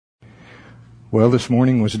Well, this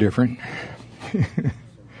morning was different.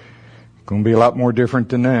 Going to be a lot more different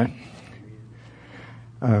than that.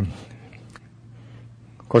 Of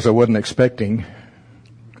course, I wasn't expecting.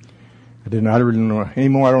 I really know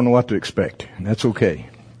anymore. I don't know what to expect, and that's okay.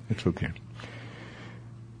 It's okay.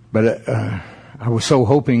 But I was so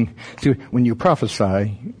hoping to. When you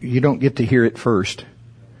prophesy, you don't get to hear it first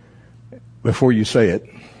before you say it.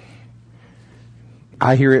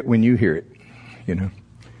 I hear it when you hear it, you know.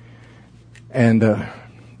 And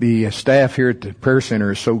the staff here at the prayer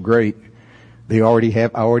center is so great. I already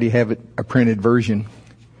have it, a printed version.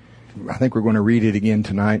 I think we're going to read it again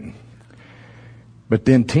tonight. But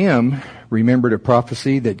then Tim remembered a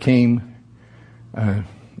prophecy that came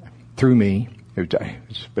through me,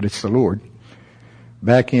 but it's the Lord,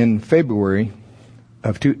 back in February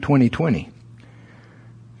of 2020.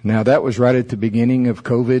 Now that was right at the beginning of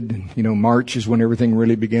COVID. You know, March is when everything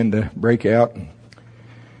really began to break out.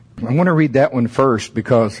 I want to read that one first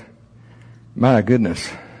because, my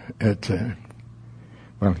goodness,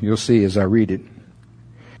 well, you'll see as I read it.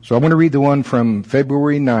 So I want to read the one from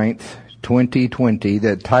February 9th, 2020.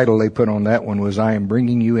 The title they put on that one was, I Am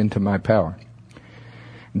Bringing You Into My Power.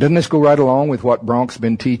 Doesn't this go right along with what Bronk's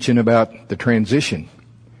been teaching about the transition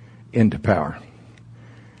into power?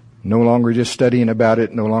 No longer just studying about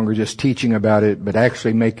it, no longer just teaching about it, but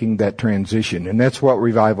actually making that transition. And that's what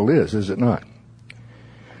revival is it not?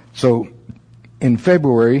 So, in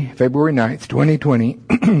February 9th, 2020,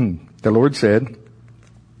 the Lord said,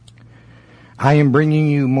 I am bringing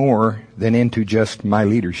you more than into just my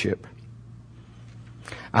leadership.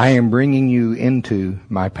 I am bringing you into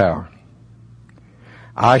my power.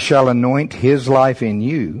 I shall anoint His life in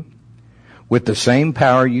you with the same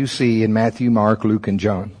power you see in Matthew, Mark, Luke, and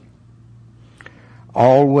John.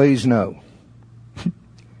 Always know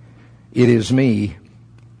it is me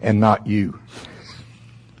and not you.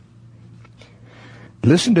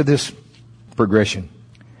 Listen to this progression.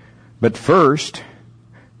 But first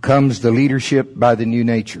comes the leadership by the new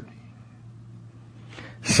nature.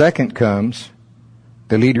 Second comes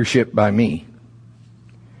the leadership by me.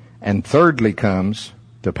 And thirdly comes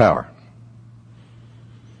the power.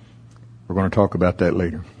 We're going to talk about that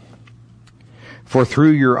later. For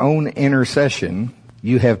through your own intercession,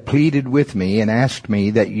 you have pleaded with me and asked me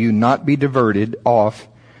that you not be diverted off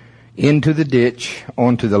into the ditch,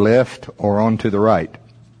 onto the left or onto the right.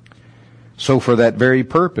 So for that very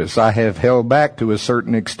purpose, I have held back to a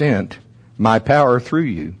certain extent my power through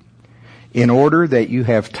you, in order that you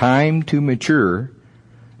have time to mature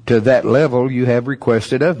to that level you have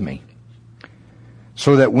requested of me,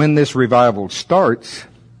 so that when this revival starts,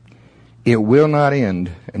 it will not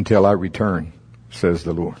end until I return, says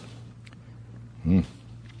the Lord.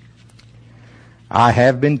 I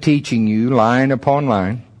have been teaching you line upon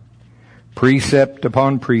line, precept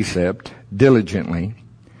upon precept, diligently,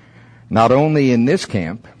 not only in this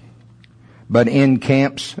camp, but in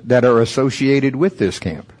camps that are associated with this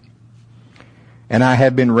camp. And I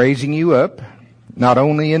have been raising you up, not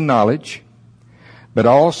only in knowledge, but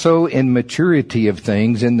also in maturity of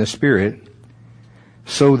things in the Spirit,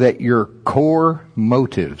 so that your core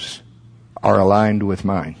motives are aligned with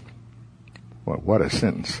mine. Well, what a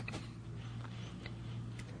sentence.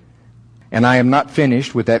 And I am not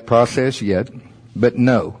finished with that process yet, but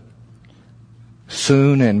no,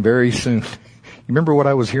 soon and very soon. You remember what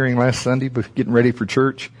I was hearing last Sunday, getting ready for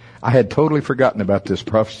church? I had totally forgotten about this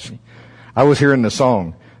prophecy. I was hearing the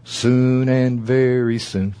song, soon and very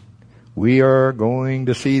soon, we are going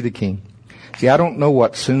to see the King. See, I don't know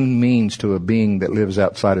what soon means to a being that lives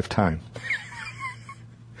outside of time.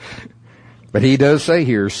 But he does say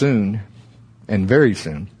here, soon and very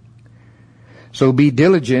soon. So be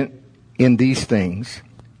diligent in these things,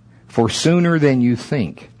 for sooner than you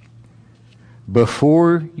think,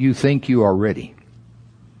 before you think you are ready,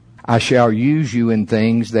 I shall use you in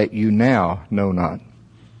things that you now know not.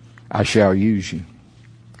 I shall use you.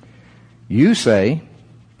 You say,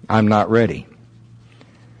 I'm not ready.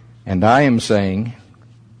 And I am saying,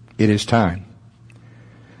 it is time.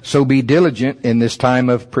 So be diligent in this time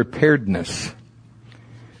of preparedness.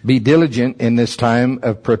 Be diligent in this time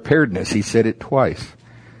of preparedness. He said it twice.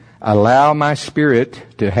 Allow my Spirit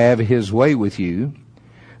to have His way with you,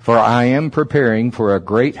 for I am preparing for a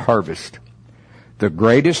great harvest, the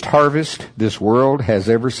greatest harvest this world has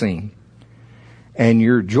ever seen. And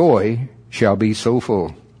your joy shall be so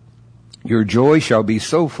full. Your joy shall be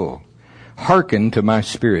so full. Hearken to my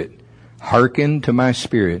Spirit. Hearken to my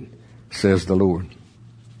Spirit, says the Lord.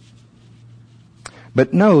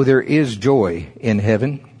 But no, there is joy in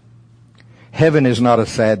heaven. Heaven is not a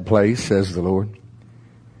sad place, says the Lord.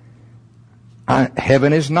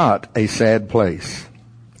 Heaven is not a sad place.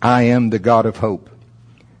 I am the God of hope.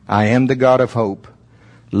 I am the God of hope.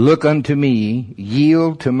 Look unto me,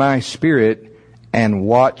 yield to my spirit, and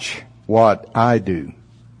watch what I do,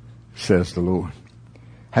 says the Lord.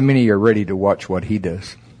 How many are ready to watch what He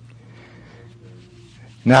does?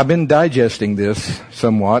 Now, I've been digesting this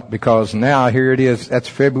somewhat because now here it is. That's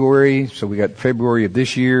February, so we got February of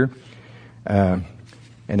this year, and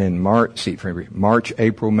then March,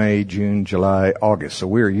 April, May, June, July, August. So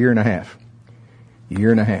we're a year and a half.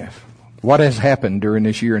 Year and a half. What has happened during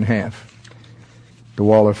this year and a half? The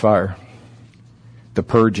wall of fire, the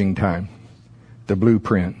purging time, the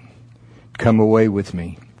blueprint. Come away with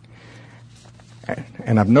me.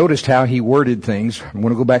 And I've noticed how he worded things. I'm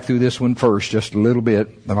going to go back through this one first, just a little bit.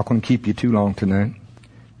 I'm not going to keep you too long tonight.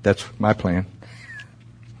 That's my plan.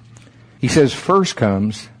 He says, first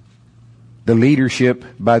comes the leadership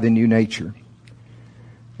by the new nature.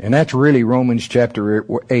 And that's really Romans chapter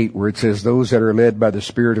 8, where it says, those that are led by the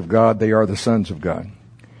Spirit of God, they are the sons of God.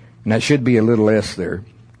 And that should be a little S there,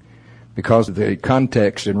 because the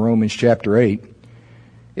context in Romans chapter 8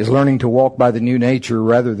 is learning to walk by the new nature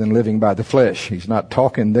rather than living by the flesh. He's not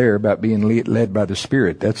talking there about being led by the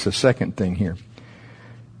Spirit. That's the second thing here.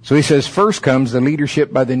 So he says, first comes the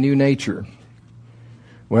leadership by the new nature.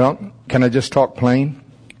 Well, can I just talk plain?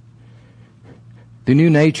 The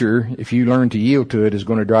new nature, if you learn to yield to it, is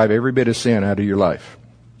going to drive every bit of sin out of your life.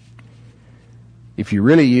 If you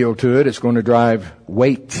really yield to it, it's going to drive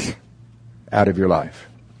weights out of your life.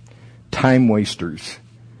 Time wasters.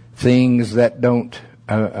 Things that don't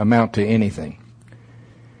amount to anything.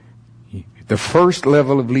 The first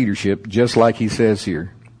level of leadership, just like he says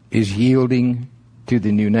here, is yielding to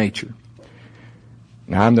the new nature.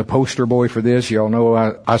 Now, I'm the poster boy for this. Y'all know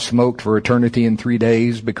I smoked for eternity in 3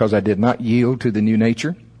 days because I did not yield to the new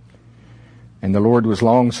nature. And the Lord was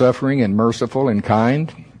long-suffering and merciful and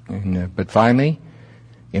kind. But finally,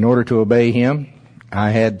 in order to obey Him, I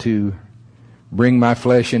had to bring my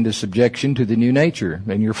flesh into subjection to the new nature.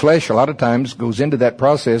 And your flesh a lot of times goes into that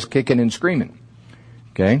process kicking and screaming.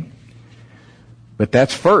 Okay? But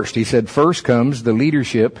that's first. He said first comes the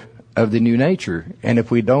leadership of the new nature. And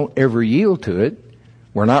if we don't ever yield to it,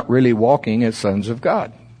 we're not really walking as sons of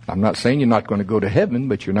God. I'm not saying you're not going to go to heaven,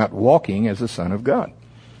 but you're not walking as a son of God.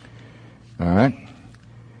 All right?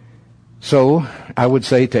 So I would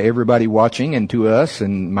say to everybody watching and to us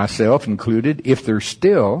and myself included, if there's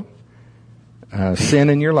still sin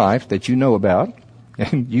in your life that you know about,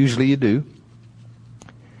 and usually you do,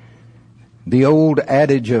 the old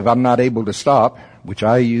adage of I'm not able to stop, which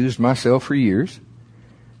I used myself for years,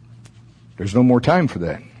 there's no more time for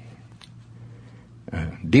that.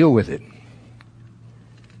 Deal with it.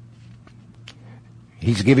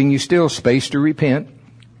 He's giving you still space to repent,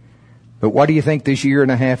 but what do you think this year and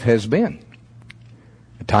a half has been?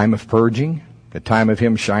 A time of purging, a time of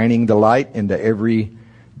Him shining the light into every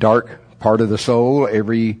dark part of the soul,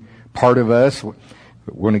 every part of us. We're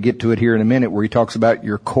going to get to it here in a minute where He talks about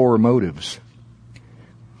your core motives.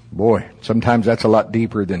 Boy, sometimes that's a lot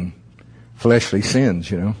deeper than fleshly sins,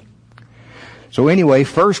 you know. So anyway,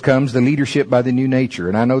 first comes the leadership by the new nature.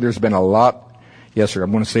 And I know there's been a lot. Yes, sir,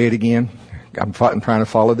 I'm going to say it again. I'm trying to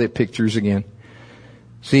follow the pictures again.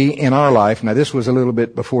 See, in our life, now this was a little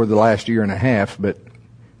bit before the last year and a half, but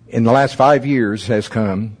in the last 5 years has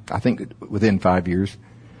come, I think within 5 years,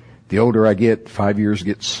 the older I get, 5 years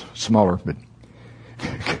gets smaller, but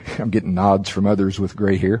I'm getting nods from others with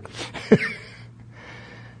gray hair.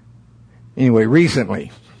 Anyway,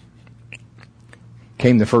 recently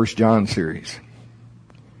came the First John series.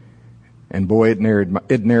 And boy, it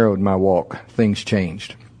narrowed my walk. Things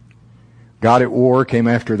changed. God at War came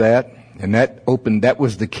after that, and that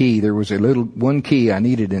was the key. There was one key I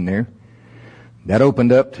needed in there. That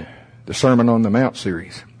opened up the Sermon on the Mount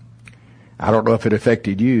series. I don't know if it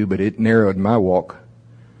affected you, but it narrowed my walk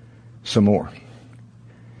some more.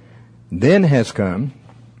 Then has come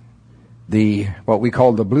what we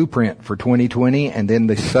call the blueprint for 2020, and then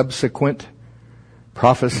the subsequent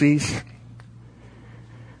prophecies.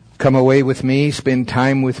 Come away with me, spend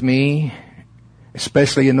time with me,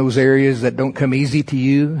 especially in those areas that don't come easy to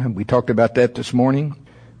you. And we talked about that this morning.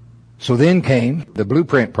 So then came the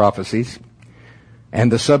blueprint prophecies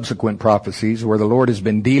and the subsequent prophecies where the Lord has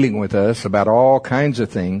been dealing with us about all kinds of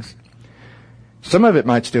things. Some of it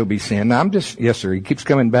might still be sin. Now yes sir, he keeps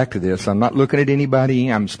coming back to this. I'm not looking at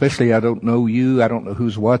anybody. I don't know you. I don't know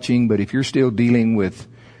who's watching. But if you're still dealing with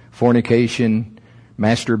fornication,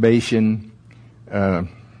 masturbation,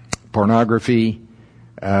 pornography,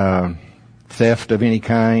 theft of any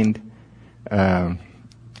kind, and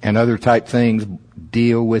other type things,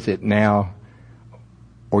 deal with it now,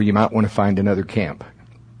 or you might want to find another camp.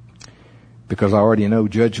 because I already know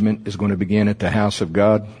judgment is going to begin at the house of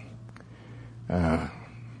God.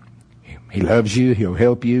 He loves you. He'll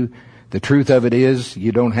help you. The truth of it is,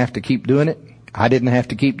 you don't have to keep doing it. I didn't have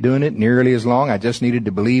to keep doing it nearly as long. I just needed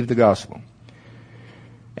to believe the gospel.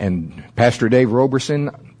 And Pastor Dave Roberson,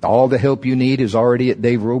 all the help you need is already at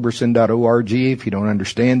daveroberson.org if you don't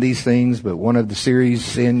understand these things. But one of the series,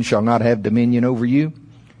 Sin Shall Not Have Dominion Over You,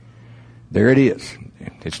 there it is.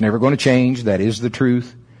 It's never going to change. That is the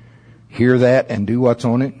truth. Hear that and do what's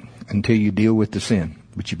on it until you deal with the sin.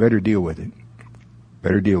 But you better deal with it.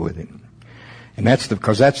 Better deal with it. And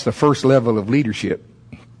because that's the first level of leadership.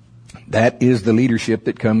 That is the leadership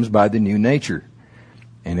that comes by the new nature.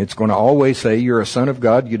 And it's going to always say, you're a son of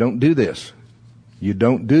God, you don't do this. You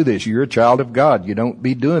don't do this. You're a child of God. You don't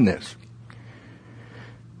be doing this.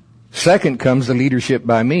 Second comes the leadership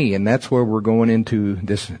by me, and that's where we're going into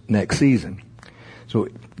this next season. So,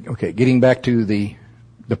 okay, getting back to the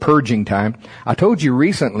purging time. I told you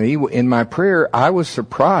recently in my prayer, I was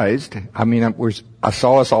surprised. I mean, I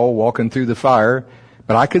saw us all walking through the fire,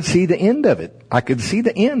 but I could see the end of it. I could see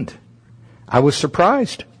the end. I was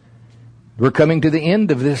surprised. We're coming to the end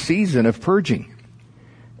of this season of purging.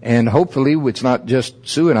 And hopefully it's not just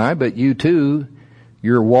Sue and I, but you too.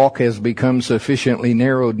 Your walk has become sufficiently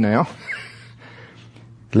narrowed now.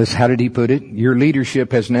 How did he put it? Your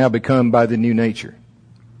leadership has now become by the new nature.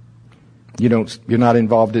 You're not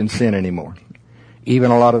involved in sin anymore. Even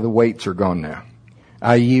a lot of the weights are gone now.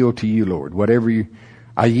 I yield to you, Lord.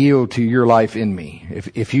 I yield to your life in me.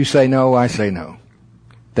 If you say no, I say no.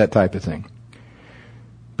 That type of thing.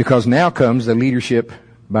 Because now comes the leadership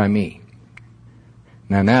by me.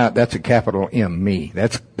 Now that's a capital M, me.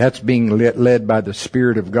 That's being led by the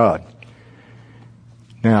Spirit of God.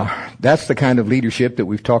 Now, that's the kind of leadership that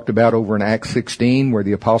we've talked about over in Acts 16, where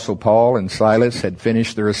the Apostle Paul and Silas had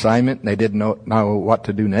finished their assignment and they didn't know what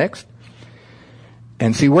to do next.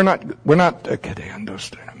 And see, we're not,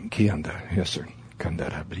 yes sir.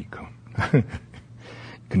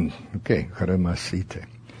 Okay,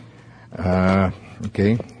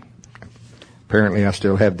 okay. Apparently I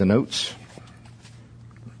still have the notes.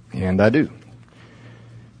 And I do.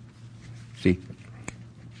 See,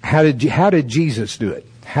 how did Jesus do it?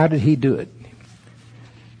 How did he do it?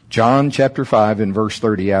 John chapter 5 and verse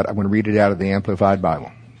 30 I'm going to read it out of the Amplified Bible.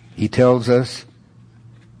 He tells us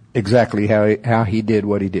exactly how he did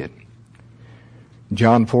what he did.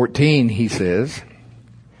 John 14, he says,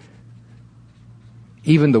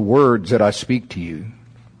 even the words that I speak to you,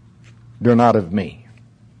 they're not of me.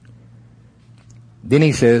 Then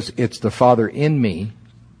he says, it's the Father in me,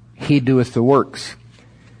 he doeth the works.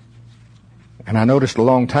 And I noticed a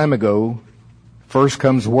long time ago, first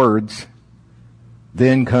comes words,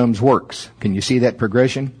 then comes works. Can you see that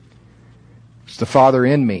progression? It's the Father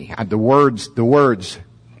in me. The words,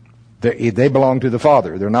 they belong to the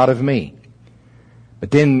Father. They're not of me.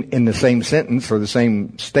 But then in the same sentence or the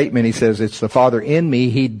same statement, he says, it's the Father in me,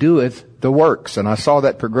 he doeth the works. And I saw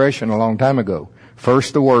that progression a long time ago.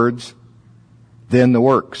 First the words, then the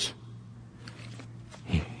works.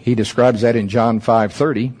 He describes that in John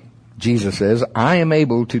 5:30. Jesus says, I am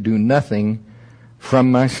able to do nothing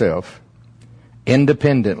from myself,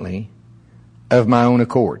 independently of my own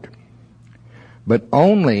accord, but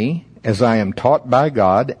only as I am taught by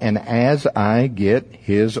God and as I get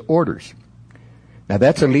His orders. Now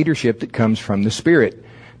that's a leadership that comes from the Spirit.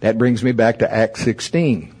 That brings me back to Acts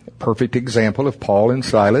 16. Perfect example of Paul and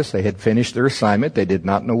Silas. They had finished their assignment. They did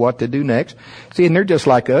not know what to do next. See, and they're just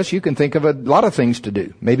like us. You can think of a lot of things to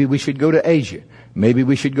do. Maybe we should go to Asia. Maybe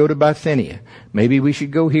we should go to Bithynia. Maybe we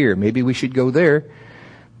should go here. Maybe we should go there.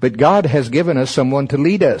 But God has given us someone to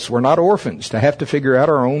lead us. We're not orphans to have to figure out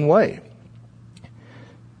our own way.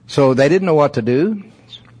 So they didn't know what to do.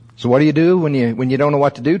 So what do when you don't know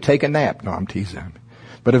what to do? Take a nap. No, I'm teasing.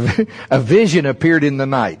 But a vision appeared in the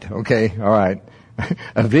night. Okay, all right.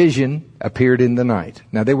 A vision appeared in the night.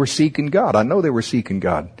 Now they were seeking God. I know they were seeking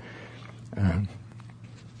God. And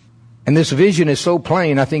this vision is so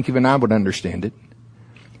plain, I think even I would understand it.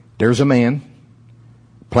 There's a man.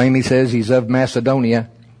 Plainly says he's of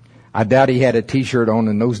Macedonia. I doubt he had a t-shirt on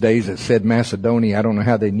in those days that said Macedonia. I don't know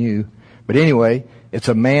how they knew. But anyway, it's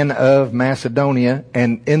a man of Macedonia.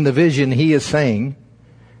 And in the vision he is saying,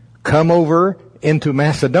 come over into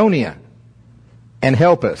Macedonia and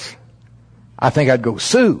help us. I think I'd go,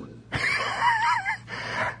 Sue.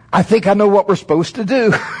 I think I know what we're supposed to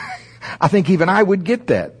do. I think even I would get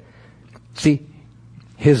that. See,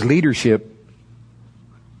 his leadership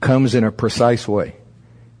comes in a precise way.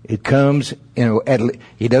 It comes,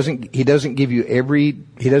 he doesn't give you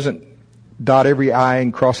he doesn't dot every I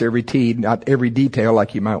and cross every T, not every detail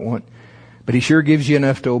like you might want, but he sure gives you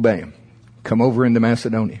enough to obey him. Come over into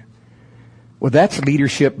Macedonia. Well, that's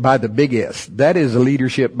leadership by the big S. That is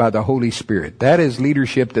leadership by the Holy Spirit. That is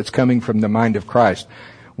leadership that's coming from the mind of Christ.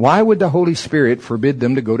 Why would the Holy Spirit forbid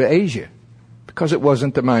them to go to Asia? Because it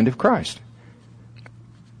wasn't the mind of Christ.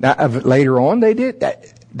 Now, later on, they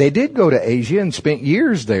did go to Asia and spent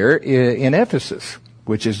years there in Ephesus,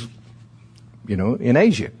 which is, in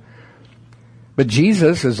Asia. But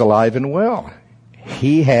Jesus is alive and well.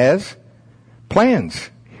 He has plans.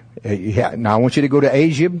 Now, I want you to go to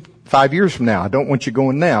Asia 5 years from now. I don't want you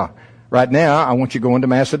going now. Right now, I want you going to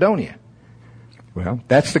Macedonia. Well,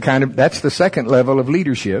 that's the second level of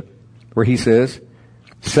leadership, where he says,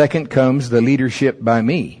 second comes the leadership by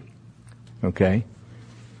me. Okay?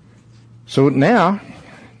 So now,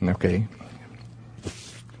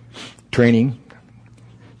 training.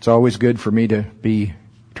 It's always good for me to be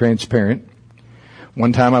transparent.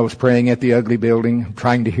 One time I was praying at the ugly building,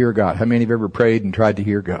 trying to hear God. How many have ever prayed and tried to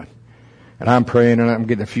hear God? And I'm praying, and I'm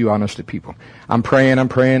getting a few honest people. I'm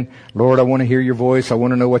praying. Lord, I want to hear your voice. I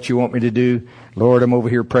want to know what you want me to do. Lord, I'm over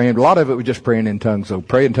here praying. A lot of it was just praying in tongues. So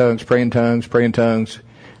pray in tongues, pray in tongues, pray in tongues.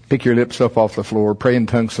 Pick your lips up off the floor. Pray in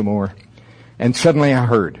tongues some more. And suddenly I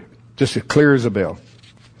heard, just as clear as a bell.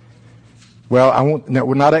 Well,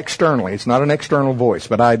 not externally. It's not an external voice,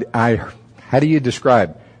 but how do you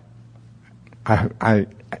describe?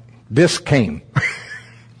 This came.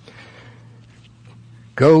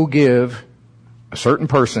 Go give a certain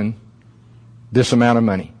person this amount of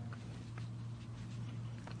money.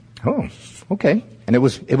 Oh, okay. And it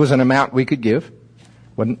was an amount we could give.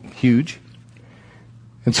 Wasn't huge.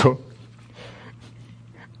 And so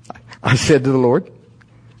I said to the Lord,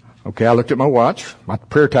 okay, I looked at my watch. My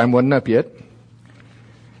prayer time wasn't up yet.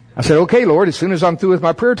 I said, okay, Lord, as soon as I'm through with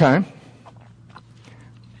my prayer time,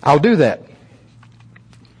 I'll do that.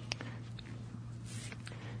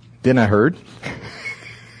 Then I heard,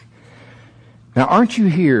 now aren't you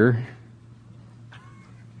here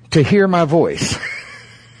to hear my voice?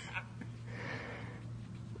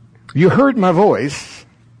 You heard my voice.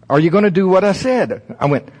 Are you going to do what I said? I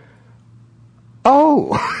went,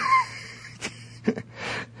 oh.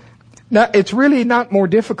 Now, it's really not more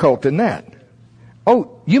difficult than that.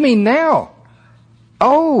 Oh, you mean now?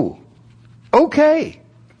 Oh, okay.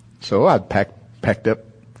 So I packed up,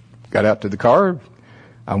 got out to the car.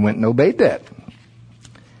 I went and obeyed that.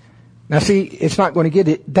 Now see, it's not going to get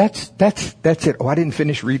it. That's it. Oh, I didn't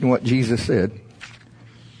finish reading what Jesus said.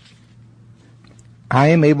 I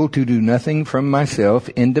am able to do nothing from myself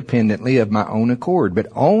independently of my own accord, but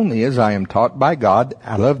only as I am taught by God.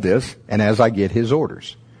 I love this. And as I get His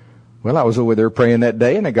orders. Well, I was over there praying that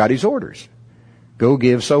day and I got His orders. Go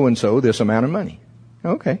give so-and-so this amount of money.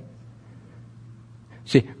 Okay.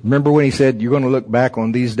 See, remember when He said, you're going to look back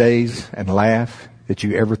on these days and laugh that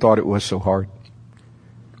you ever thought it was so hard?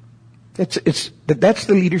 That's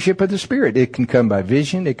the leadership of the Spirit. It can come by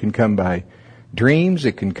vision. It can come by dreams.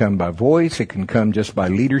 It can come by voice. It can come just by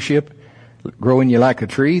leadership. Growing you like a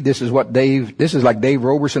tree. This is like Dave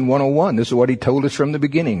Roberson 101. This is what he told us from the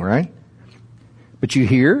beginning, right? But you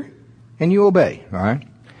hear and you obey, all right?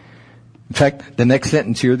 In fact, the next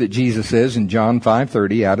sentence here that Jesus says in John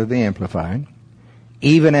 5:30 out of the Amplified,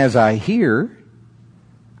 even as I hear,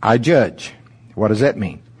 I judge. What does that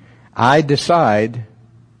mean? I decide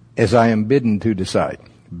as I am bidden to decide.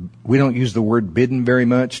 We don't use the word bidden very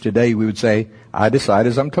much. Today we would say, I decide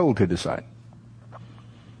as I'm told to decide.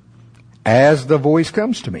 As the voice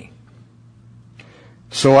comes to me.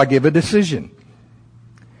 So I give a decision.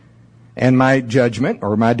 And my judgment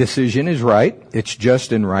or my decision is right. It's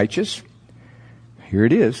just and righteous. Here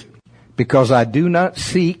it is. Because I do not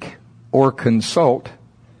seek or consult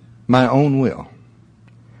my own will.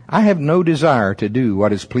 I have no desire to do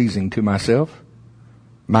what is pleasing to myself,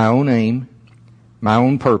 my own aim, my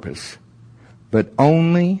own purpose, but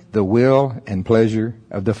only the will and pleasure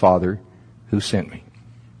of the Father who sent me.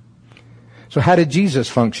 So how did Jesus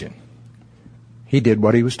function? He did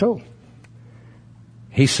what He was told.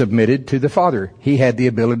 He submitted to the Father. He had the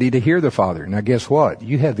ability to hear the Father. Now guess what?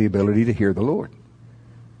 You have the ability to hear the Lord.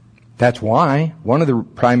 That's why one of the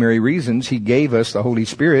primary reasons He gave us the Holy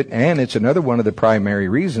Spirit, and it's another one of the primary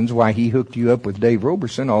reasons why He hooked you up with Dave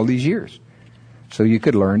Roberson all these years. So you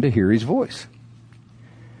could learn to hear His voice.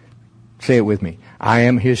 Say it with me. I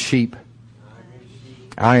am His sheep.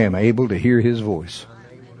 I am able to hear His voice.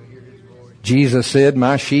 Jesus said,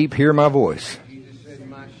 my sheep hear my voice.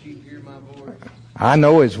 I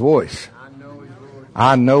know His voice.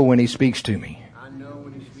 I know when He speaks to me.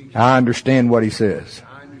 I understand what He says.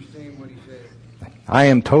 I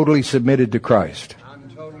am totally submitted to Christ.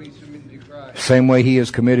 Same way He is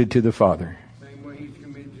committed to the Father.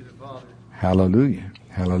 Hallelujah.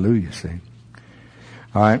 Hallelujah, see.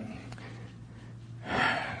 All right.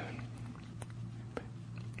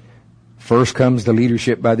 First comes the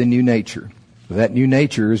leadership by the new nature. That new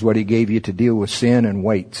nature is what He gave you to deal with sin and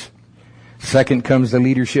weights. Second comes the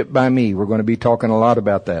leadership by me. We're going to be talking a lot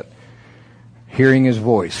about that. Hearing His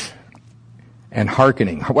voice and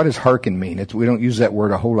hearkening. What does hearken mean? We don't use that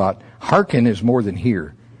word a whole lot. Hearken is more than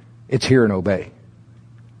hear. It's hear and obey.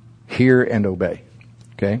 Hear and obey.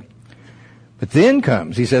 Okay? But then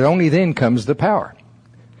comes, He said, only then comes the power.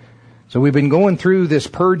 So we've been going through this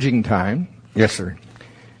purging time. Yes, sir.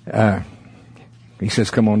 He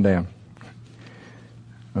says, come on down.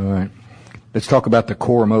 All right. Let's talk about the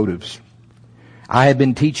core motives. I have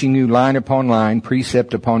been teaching you line upon line,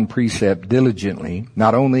 precept upon precept, diligently,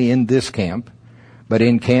 not only in this camp, but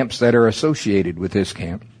in camps that are associated with this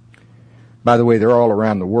camp. By the way, they're all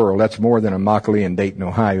around the world. That's more than Immokalee and Dayton,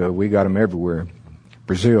 Ohio. We got them everywhere.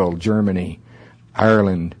 Brazil, Germany,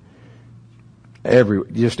 Ireland,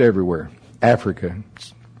 just everywhere. Africa,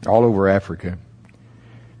 all over Africa.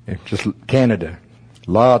 Just Canada.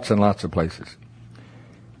 Lots and lots of places.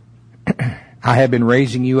 I have been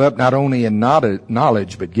raising you up not only in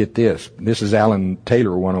knowledge, but get this. This is Alan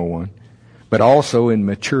Taylor 101. But also in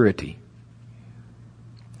maturity.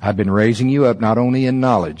 I've been raising you up not only in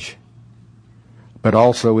knowledge, but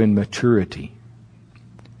also in maturity.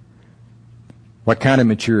 What kind of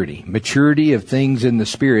maturity? Maturity of things in the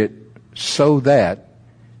Spirit so that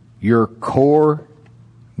your core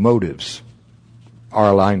motives are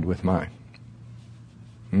aligned with mine.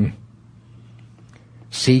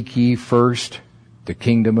 Seek ye first the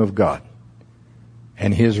kingdom of God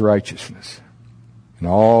and His righteousness, and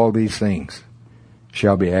all these things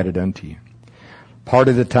shall be added unto you. Part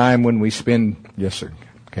of the time when we spend, yes sir,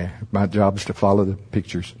 okay, my job is to follow the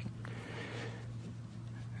pictures.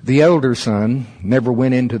 The elder son never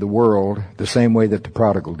went into the world the same way that the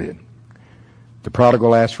prodigal did. The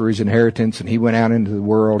prodigal asked for his inheritance and he went out into the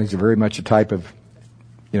world. He's very much a type of,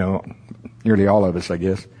 nearly all of us, I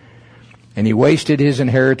guess. And he wasted his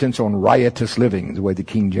inheritance on riotous living, the way the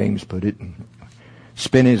King James put it.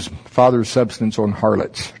 Spent his father's substance on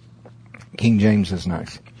harlots. King James is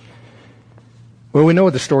nice. Well, we know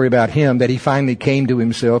the story about him, that he finally came to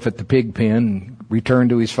himself at the pig pen and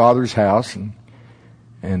returned to his father's house,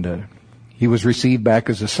 and he was received back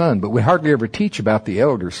as a son. But we hardly ever teach about the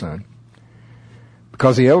elder son,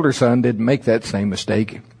 because the elder son didn't make that same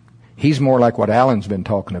mistake. He's more like what Alan's been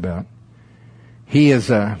talking about. He has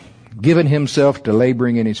given himself to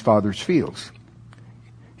laboring in his father's fields.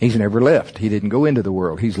 He's never left. He didn't go into the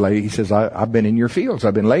world. He says, I've been in your fields.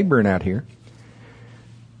 I've been laboring out here.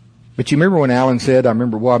 But you remember when Alan said, I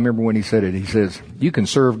remember when he said it, he says, you can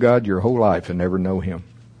serve God your whole life and never know Him.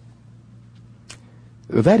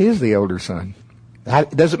 Well, that is the elder son.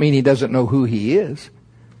 It doesn't mean he doesn't know who he is,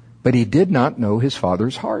 but he did not know his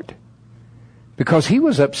father's heart. Because he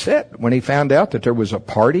was upset when he found out that there was a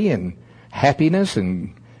party and happiness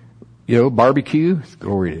and, barbecue.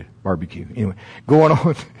 Glory to barbecue. Anyway, going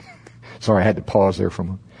on. Sorry, I had to pause there for a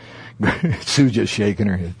moment. Sue's just shaking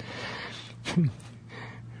her head.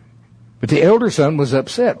 But the elder son was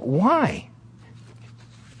upset. Why?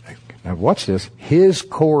 Now watch this. His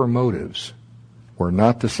core motives were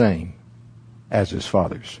not the same as his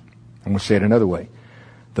father's. I'm going to say it another way.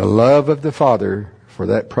 The love of the father for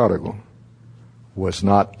that prodigal was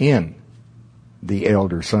not in the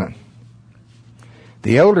elder son.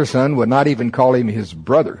 The elder son would not even call him his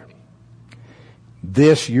brother.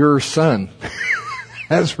 This your son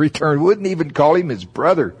has returned. Wouldn't even call him his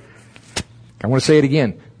brother. I want to say it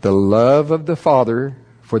again. The love of the father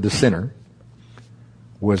for the sinner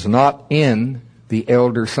was not in the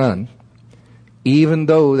elder son, even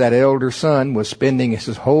though that elder son was spending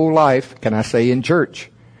his whole life, can I say in church,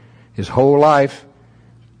 his whole life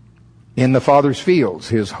in the Father's fields,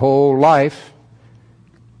 his whole life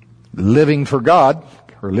living for God,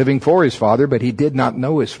 or living for his Father, but he did not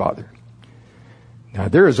know his Father. Now,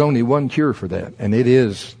 there is only one cure for that, and it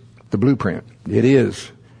is the blueprint. It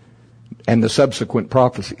is, and the subsequent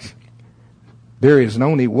prophecies. There is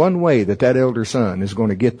only one way that elder son is going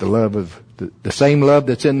to get the love of, the same love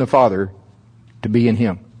that's in the Father to be in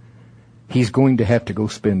him. He's going to have to go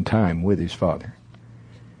spend time with his Father.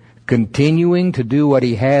 Continuing to do what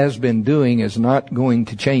he has been doing is not going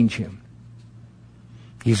to change him.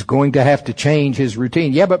 He's going to have to change his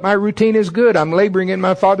routine. Yeah, but my routine is good. I'm laboring in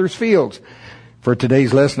my Father's fields. For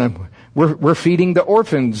today's lesson, we're feeding the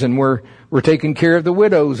orphans, and we're taking care of the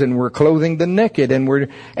widows, and we're clothing the naked,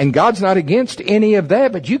 and God's not against any of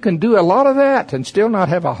that, but you can do a lot of that and still not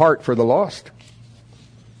have a heart for the lost.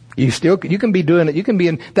 You can be doing it. You can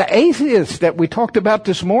be the atheist that we talked about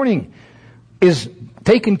this morning is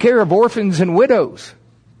taking care of orphans and widows.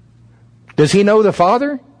 Does he know the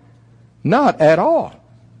Father? Not at all.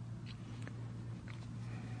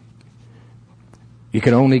 You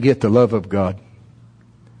can only get the love of God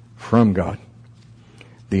from God.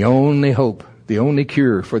 The only hope, the only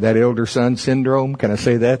cure for that elder son syndrome, can I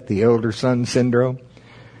say that? The elder son syndrome?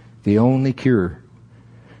 The only cure.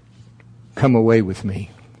 Come away with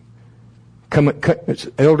me. Come,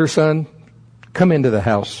 elder son, come into the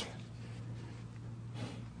house.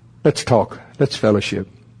 Let's talk. Let's fellowship.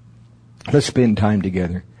 Let's spend time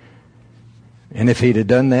together. And if he'd have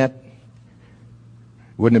done that,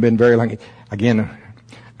 wouldn't have been very long. Again,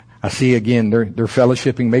 I see again, they're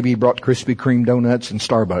fellowshipping. Maybe he brought Krispy Kreme donuts and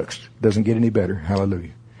Starbucks. Doesn't get any better.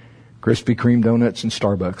 Hallelujah. Krispy Kreme donuts and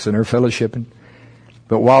Starbucks. And they're fellowshipping.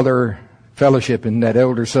 But while they're fellowshipping, that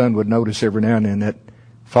elder son would notice every now and then that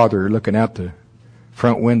father looking out the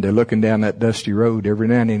front window, looking down that dusty road every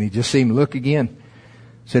now and then. He just seemed to look again.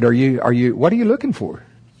 Said, what are you looking for?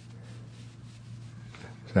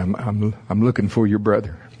 Said, I'm looking for your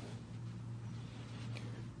brother.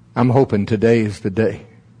 I'm hoping today is the day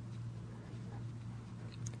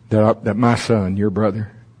that my son, your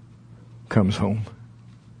brother, comes home.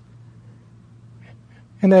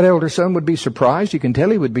 And that elder son would be surprised. You can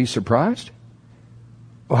tell he would be surprised.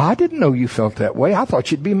 Well, I didn't know you felt that way. I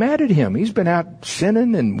thought you'd be mad at him. He's been out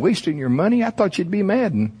sinning and wasting your money. I thought you'd be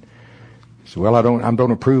mad. And he said, well, I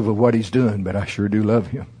don't approve of what he's doing, but I sure do love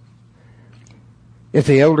him. If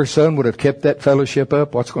the elder son would have kept that fellowship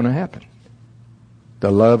up, what's going to happen?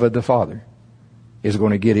 The love of the Father is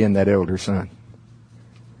going to get in that elder son.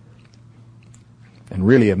 And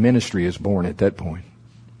really a ministry is born at that point.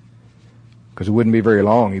 Because it wouldn't be very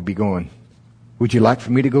long, he'd be going, would you like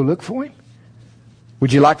for me to go look for him?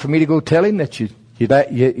 Would you like for me to go tell him that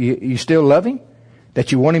you still love him?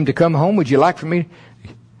 That you want him to come home? Would you like for me?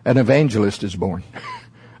 An evangelist is born.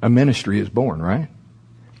 A ministry is born, right?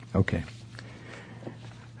 Okay.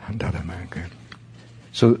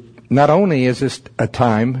 So not only is this a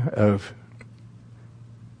time of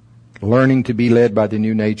learning to be led by the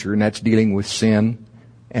new nature, and that's dealing with sin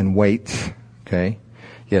and weights. Okay?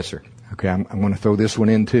 Yes, sir. Okay, I'm going to throw this one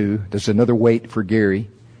in too. There's another weight for Gary.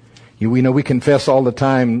 We know we confess all the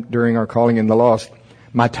time during our calling in the lost,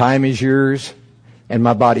 my time is yours and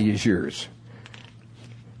my body is yours.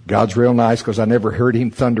 God's real nice because I never heard him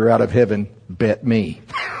thunder out of heaven, bet me.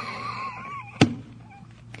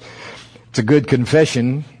 It's a good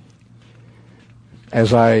confession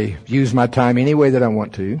as I use my time any way that I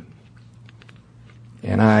want to,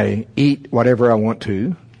 and I eat whatever I want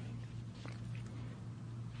to.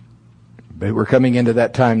 But we're coming into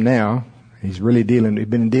that time now. He's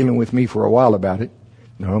been dealing with me for a while about it.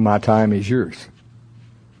 No, my time is yours.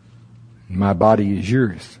 My body is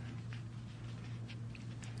yours.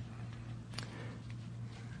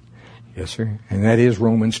 Yes, sir. And that is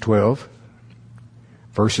Romans 12,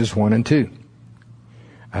 verses 1 and 2.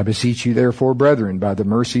 I beseech you therefore, brethren, by the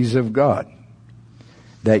mercies of God,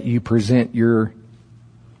 that you present your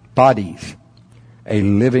bodies a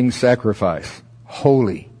living sacrifice,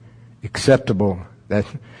 holy, acceptable. That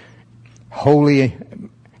holy,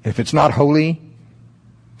 if it's not holy,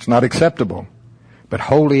 it's not acceptable. But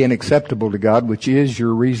holy and acceptable to God, which is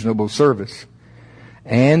your reasonable service.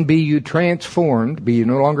 And be you transformed, be you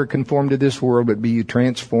no longer conformed to this world, but be you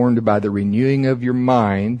transformed by the renewing of your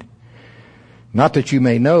mind, not that you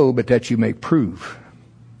may know, but that you may prove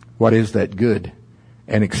what is that good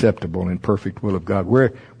and acceptable and perfect will of God.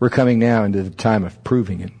 We're coming now into the time of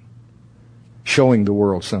proving it, showing the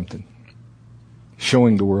world something.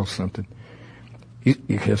 Showing the world something.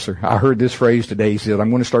 Yes, sir. I heard this phrase today. He said, I'm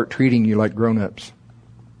going to start treating you like grown-ups.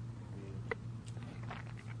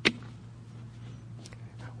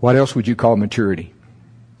 What else would you call maturity?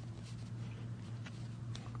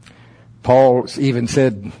 Paul even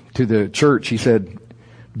said to the church, he said,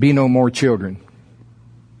 be no more children.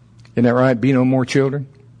 Isn't that right? Be no more children.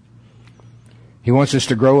 He wants us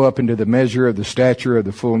to grow up into the measure of the stature of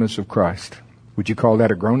the fullness of Christ. Would you call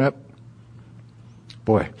that a grown-up?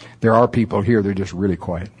 Boy, there are people here, they're just really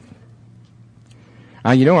quiet.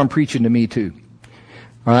 I'm preaching to me too.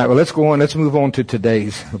 All right, well, let's go on. Let's move on to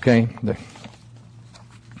today's, okay?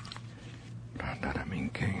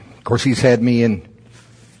 Of course, he's had me in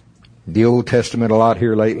the Old Testament a lot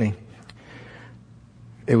here lately.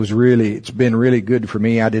 It's been really good for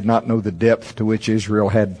me. I did not know the depth to which Israel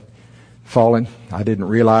had fallen. I didn't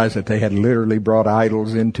realize that they had literally brought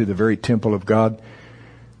idols into the very temple of God.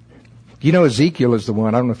 Ezekiel is the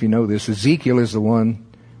one, I don't know if you know this, Ezekiel is the one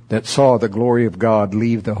that saw the glory of God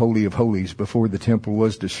leave the Holy of Holies before the temple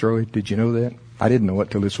was destroyed. Did you know that? I didn't know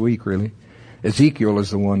it till this week, really. Ezekiel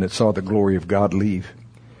is the one that saw the glory of God leave.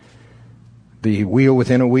 the wheel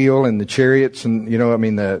within a wheel and the chariots and,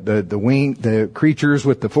 the creatures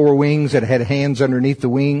with the four wings that had hands underneath the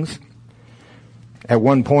wings. At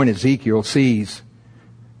one point, Ezekiel sees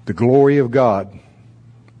the glory of God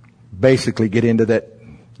basically get into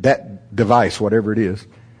that device, whatever it is,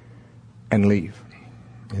 and leave.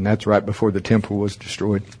 And that's right before the temple was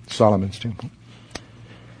destroyed, Solomon's temple.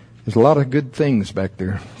 There's a lot of good things back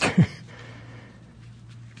there.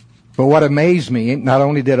 But what amazed me, not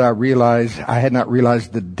only did I had not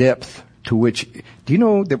realized the depth to which, do you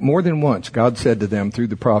know that more than once God said to them through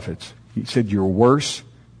the prophets, He said, you're worse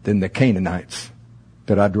than the Canaanites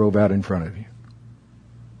that I drove out in front of you.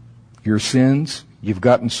 Your sins, you've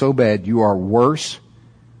gotten so bad, you are worse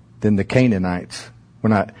than the Canaanites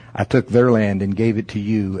when I took their land and gave it to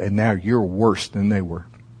you, and now you're worse than they were.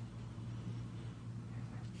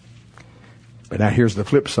 But now here's the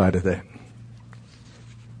flip side of that.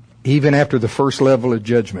 Even after the first level of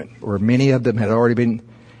judgment, or many of them had already been,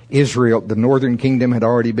 Israel, the northern kingdom had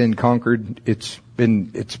already been conquered, it's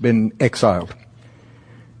been exiled.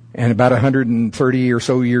 And about 130 or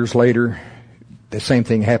so years later, the same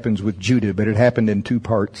thing happens with Judah, but it happened in two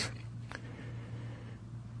parts.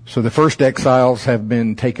 So the first exiles have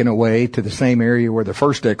been taken away to the same area where the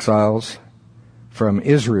first exiles from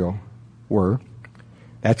Israel were.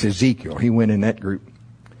 That's Ezekiel. He went in that group.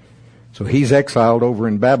 So he's exiled over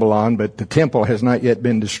in Babylon, but the temple has not yet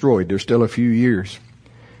been destroyed. There's still a few years.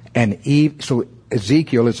 And so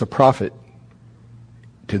Ezekiel is a prophet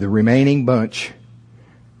to the remaining bunch.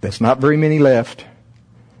 That's not very many left,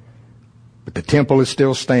 but the temple is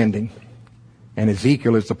still standing, and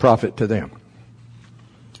Ezekiel is the prophet to them.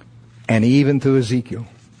 And even through Ezekiel,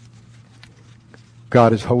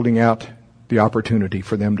 God is holding out the opportunity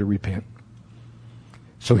for them to repent.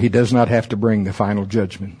 So He does not have to bring the final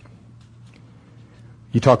judgment.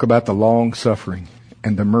 You talk about the long suffering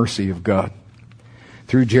and the mercy of God.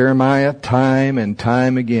 Through Jeremiah, time and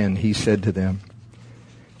time again, He said to them,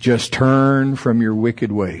 just turn from your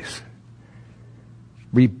wicked ways.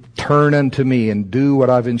 Return unto me and do what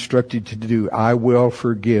I've instructed you to do. I will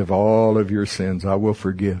forgive all of your sins. I will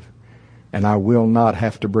forgive. And I will not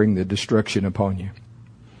have to bring the destruction upon you.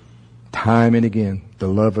 Time and again, the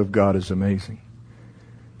love of God is amazing.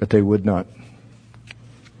 But they would not.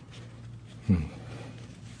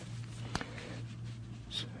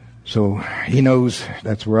 So He knows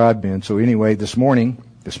that's where I've been. So anyway, this morning,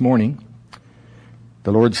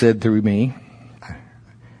 the Lord said through me,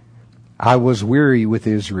 I was weary with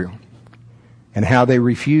Israel and how they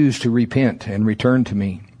refused to repent and return to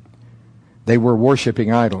me. They were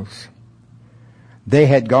worshiping idols. They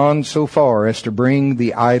had gone so far as to bring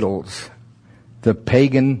the idols, the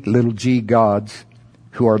pagan little g gods,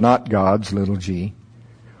 who are not gods, little g,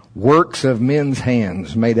 works of men's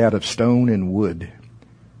hands made out of stone and wood,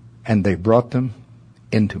 and they brought them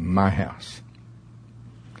into my house.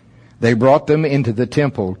 They brought them into the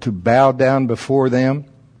temple to bow down before them.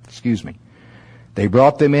 They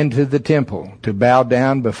brought them into the temple to bow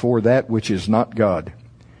down before that which is not God,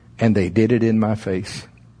 and they did it in my face.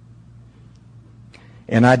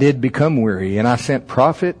 And I did become weary, and I sent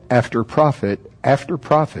prophet after prophet after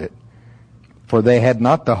prophet, for they had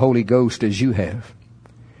not the Holy Ghost as you have,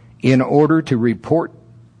 in order to report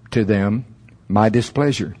to them my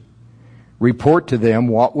displeasure, report to them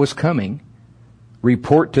what was coming,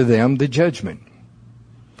 report to them the judgment.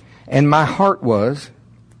 And my heart was,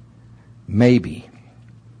 maybe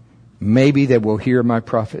they will hear my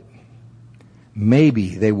prophet. Maybe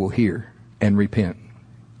they will hear and repent.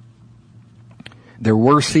 There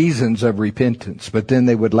were seasons of repentance, but then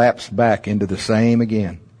they would lapse back into the same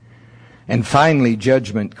again. And finally,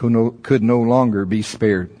 judgment could no longer be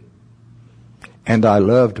spared. And I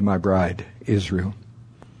loved my bride, Israel.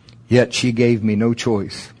 Yet she gave me no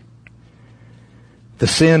choice. The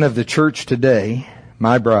sin of the church today,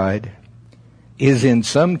 my bride, is in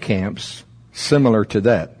some camps similar to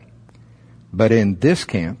that. But in this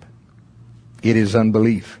camp, it is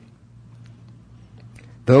unbelief.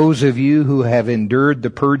 Those of you who have endured the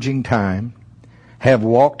purging time have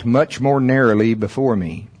walked much more narrowly before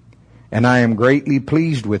me, and I am greatly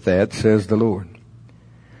pleased with that, says the Lord.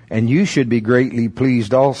 And you should be greatly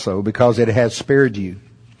pleased also, because it has spared you.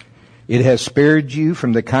 It has spared you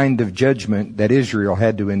from the kind of judgment that Israel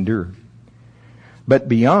had to endure. But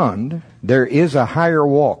beyond, there is a higher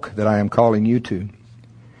walk that I am calling you to.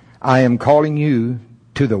 I am calling you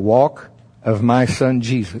to the walk of my Son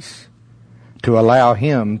Jesus, to allow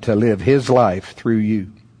Him to live His life through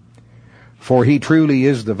you. For He truly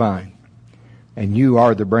is the vine, and you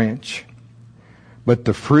are the branch. But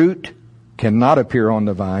the fruit cannot appear on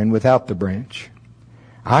the vine without the branch.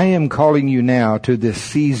 I am calling you now to this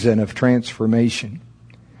season of transformation.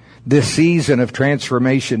 This season of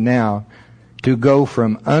transformation now to go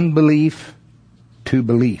from unbelief to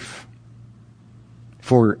belief.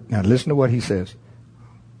 Now listen to what he says.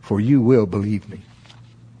 For you will believe me.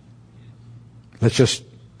 Let's just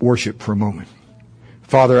worship for a moment.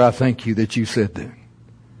 Father, I thank you that you said that.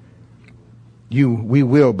 We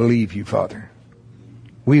will believe you, Father.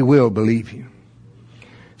 We will believe you.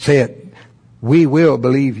 Say it. We will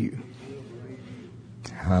believe you.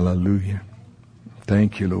 Hallelujah.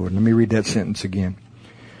 Thank you, Lord. Let me read that sentence again.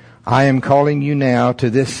 I am calling you now to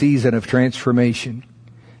this season of transformation.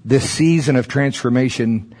 This season of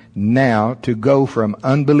transformation now to go from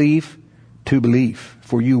unbelief to belief.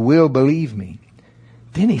 For you will believe me.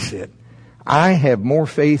 Then he said, I have more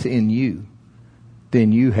faith in you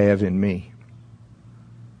than you have in me.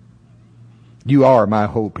 You are my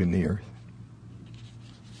hope in the earth.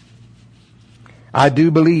 I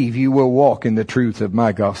do believe you will walk in the truth of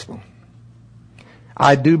my gospel.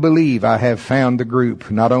 I do believe I have found a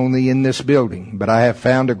group, not only in this building, but I have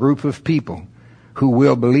found a group of people who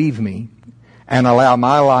will believe me and allow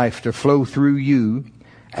my life to flow through you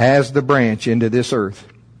as the branch into this earth.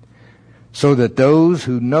 So that those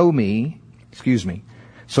who know me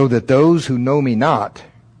not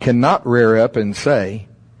cannot rear up and say,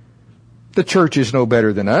 the church is no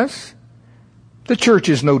better than us. The church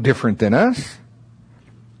is no different than us.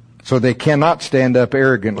 So they cannot stand up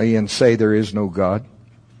arrogantly and say there is no God.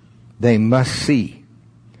 They must see.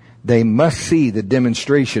 They must see the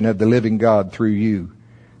demonstration of the living God through you,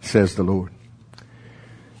 says the Lord.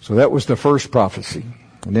 So that was the first prophecy.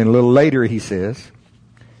 And then a little later he says,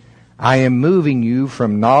 I am moving you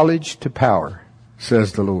from knowledge to power,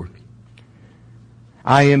 says the Lord.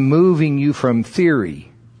 I am moving you from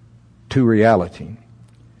theory to reality.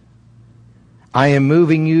 I am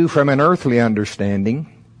moving you from an earthly understanding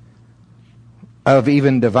of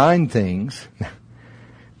even divine things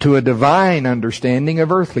to a divine understanding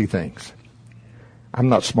of earthly things. I'm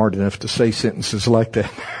not smart enough to say sentences like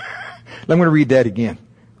that. I'm going to read that again.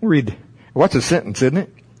 What's a sentence, isn't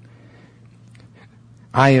it?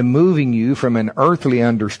 I am moving you from an earthly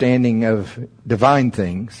understanding of divine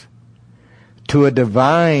things to a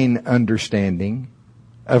divine understanding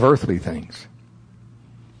of earthly things.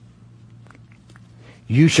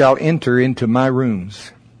 You shall enter into my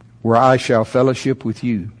rooms, where I shall fellowship with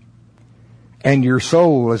you. And your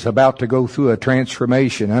soul is about to go through a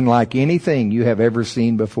transformation unlike anything you have ever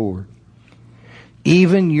seen before.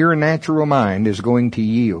 Even your natural mind is going to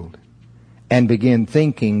yield and begin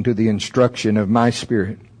thinking to the instruction of my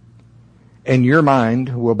Spirit. And your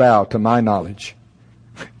mind will bow to my knowledge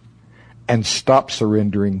and stop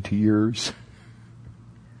surrendering to yours.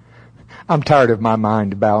 I'm tired of my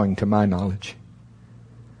mind bowing to my knowledge.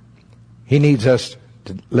 He needs us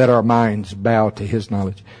to let our minds bow to His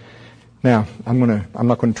knowledge. Now, I'm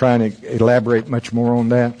not going to try and elaborate much more on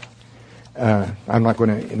that. I'm not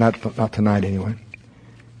going to, not tonight anyway.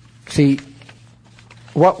 See,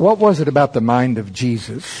 what was it about the mind of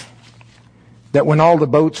Jesus that when all the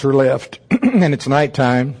boats are left and it's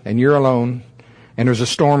nighttime and you're alone and there's a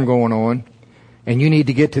storm going on and you need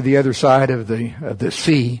to get to the other side of the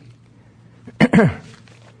sea,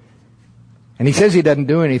 and he says he doesn't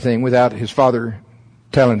do anything without his Father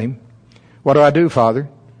telling him, what do I do, Father?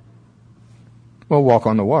 Well, walk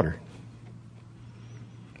on the water.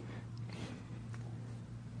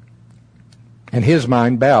 And his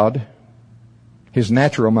mind bowed, his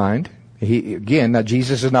natural mind. Now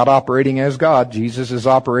Jesus is not operating as God. Jesus is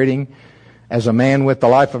operating as a man with the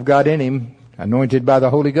life of God in him, anointed by the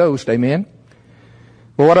Holy Ghost. Amen?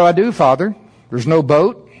 Well, what do I do, Father? There's no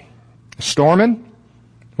boat. It's storming.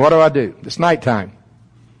 What do I do? It's nighttime.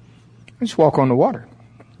 I just walk on the water.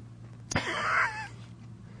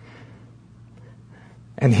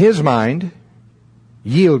 And his mind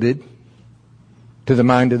yielded to the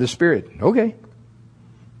mind of the Spirit. Okay,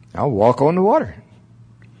 I'll walk on the water.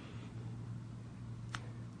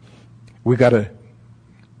 We're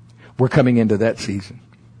coming into that season.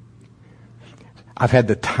 I've had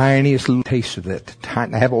the tiniest little taste of that.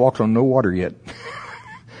 I haven't walked on no water yet.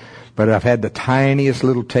 But I've had the tiniest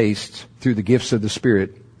little taste through the gifts of the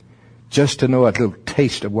Spirit just to know a little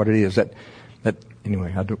taste of what it is.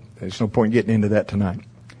 Anyway, there's no point getting into that tonight.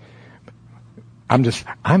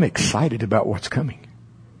 I'm excited about what's coming.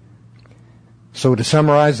 So to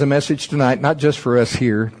summarize the message tonight, not just for us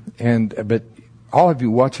here, but all of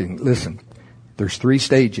you watching, listen, there's 3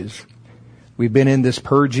 stages. We've been in this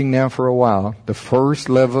purging now for a while. The first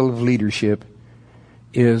level of leadership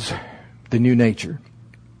is the new nature.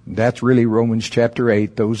 That's really Romans chapter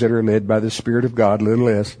 8. Those that are led by the Spirit of God, little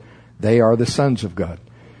s, they are the sons of God.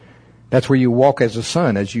 That's where you walk as a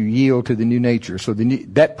son, as you yield to the new nature. So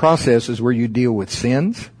that process is where you deal with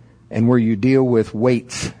sins and where you deal with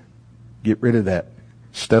weights. Get rid of that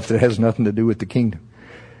stuff that has nothing to do with the kingdom.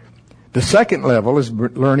 The second level is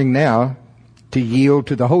learning now to yield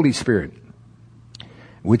to the Holy Spirit,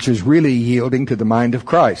 which is really yielding to the mind of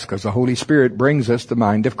Christ, because the Holy Spirit brings us the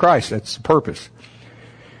mind of Christ. That's the purpose.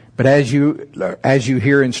 But as you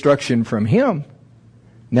hear instruction from Him,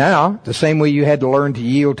 now, the same way you had to learn to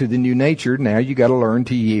yield to the new nature, now you got to learn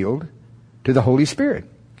to yield to the Holy Spirit.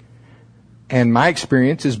 And my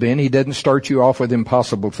experience has been, He doesn't start you off with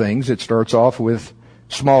impossible things. It starts off with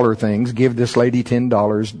smaller things. Give this lady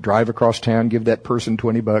 $10, drive across town, give that person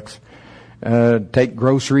 $20, take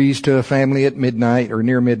groceries to a family at midnight or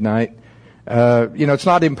near midnight. It's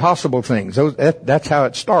not impossible things. That's how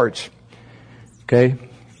it starts. Okay?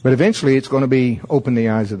 But eventually it's going to be open the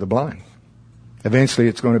eyes of the blind. Eventually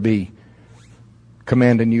it's going to be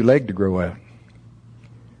command a new leg to grow out.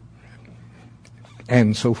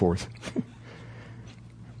 And so forth.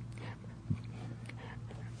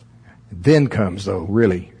 Then comes, though,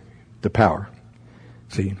 really, the power.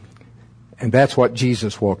 See? And that's what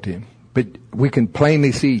Jesus walked in. But we can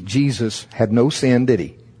plainly see Jesus had no sin, did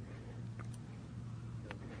He?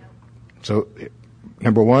 So,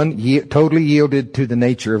 number one, totally yielded to the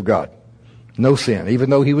nature of God. No sin,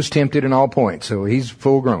 even though He was tempted in all points. So He's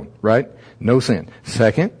full grown, right? No sin.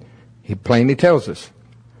 Second, He plainly tells us,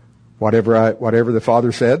 whatever the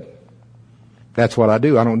Father said, that's what I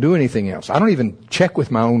do. I don't do anything else. I don't even check with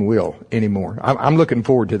my own will anymore. I'm looking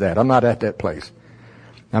forward to that. I'm not at that place.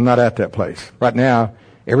 Right now,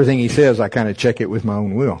 everything He says, I kind of check it with my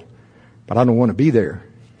own will. But I don't want to be there.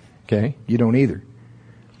 Okay? You don't either.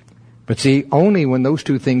 But see, only when those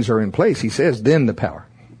two things are in place, He says, then the power.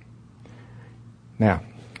 Now,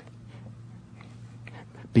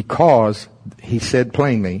 because He said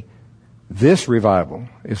plainly, this revival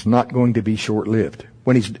is not going to be short-lived.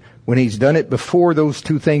 When he's done it before, those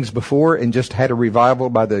two things before, and just had a revival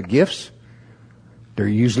by the gifts, they're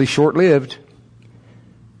usually short-lived.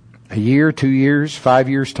 A year, 2 years, 5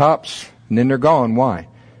 years tops, and then they're gone. Why?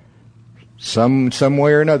 Some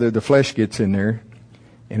way or another, the flesh gets in there,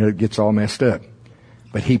 and it gets all messed up.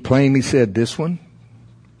 But He plainly said, this one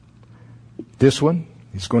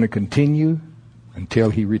is going to continue until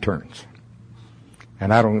He returns.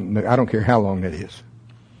 And I don't care how long that is.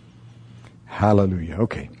 Hallelujah.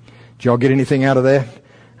 Okay. Did y'all get anything out of that?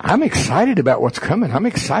 I'm excited about what's coming. I'm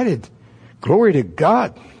excited. Glory to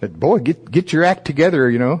God. But boy, get your act together,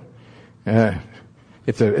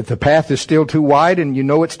 If the path is still too wide and you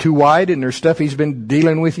know it's too wide and there's stuff He's been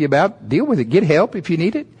dealing with you about, deal with it. Get help if you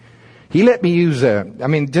need it. He let me use,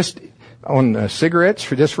 just on cigarettes,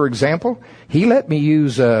 for example, He let me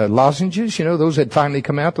use lozenges. Those had finally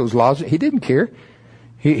come out. Those lozenges. He didn't care.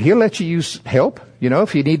 He'll let you use help.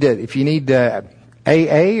 If you need AA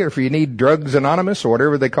or if you need Drugs Anonymous or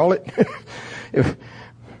whatever they call it.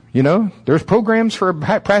 There's programs for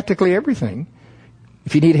practically everything.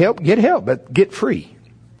 If you need help, get help, but get free.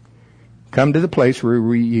 Come to the place where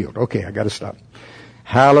we yield. Okay, I got to stop.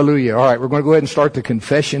 Hallelujah. All right, we're going to go ahead and start the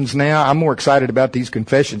confessions now. I'm more excited about these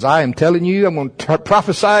confessions. I am telling you, I'm going to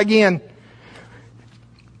prophesy again.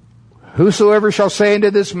 Whosoever shall say unto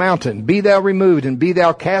this mountain, be thou removed, and be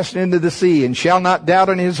thou cast into the sea, and shall not doubt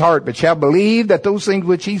in his heart, but shall believe that those things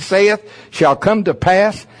which he saith shall come to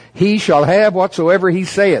pass, he shall have whatsoever he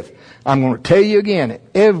saith. I'm going to tell you again,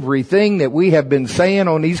 everything that we have been saying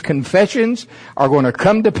on these confessions are going to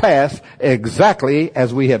come to pass exactly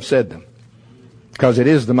as we have said them. Because it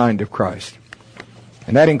is the mind of Christ.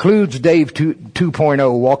 And that includes Dave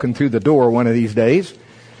 2.0 walking through the door one of these days.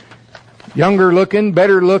 Younger looking,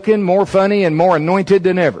 better looking, more funny, and more anointed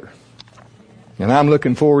than ever. And I'm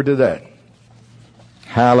looking forward to that.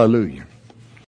 Hallelujah.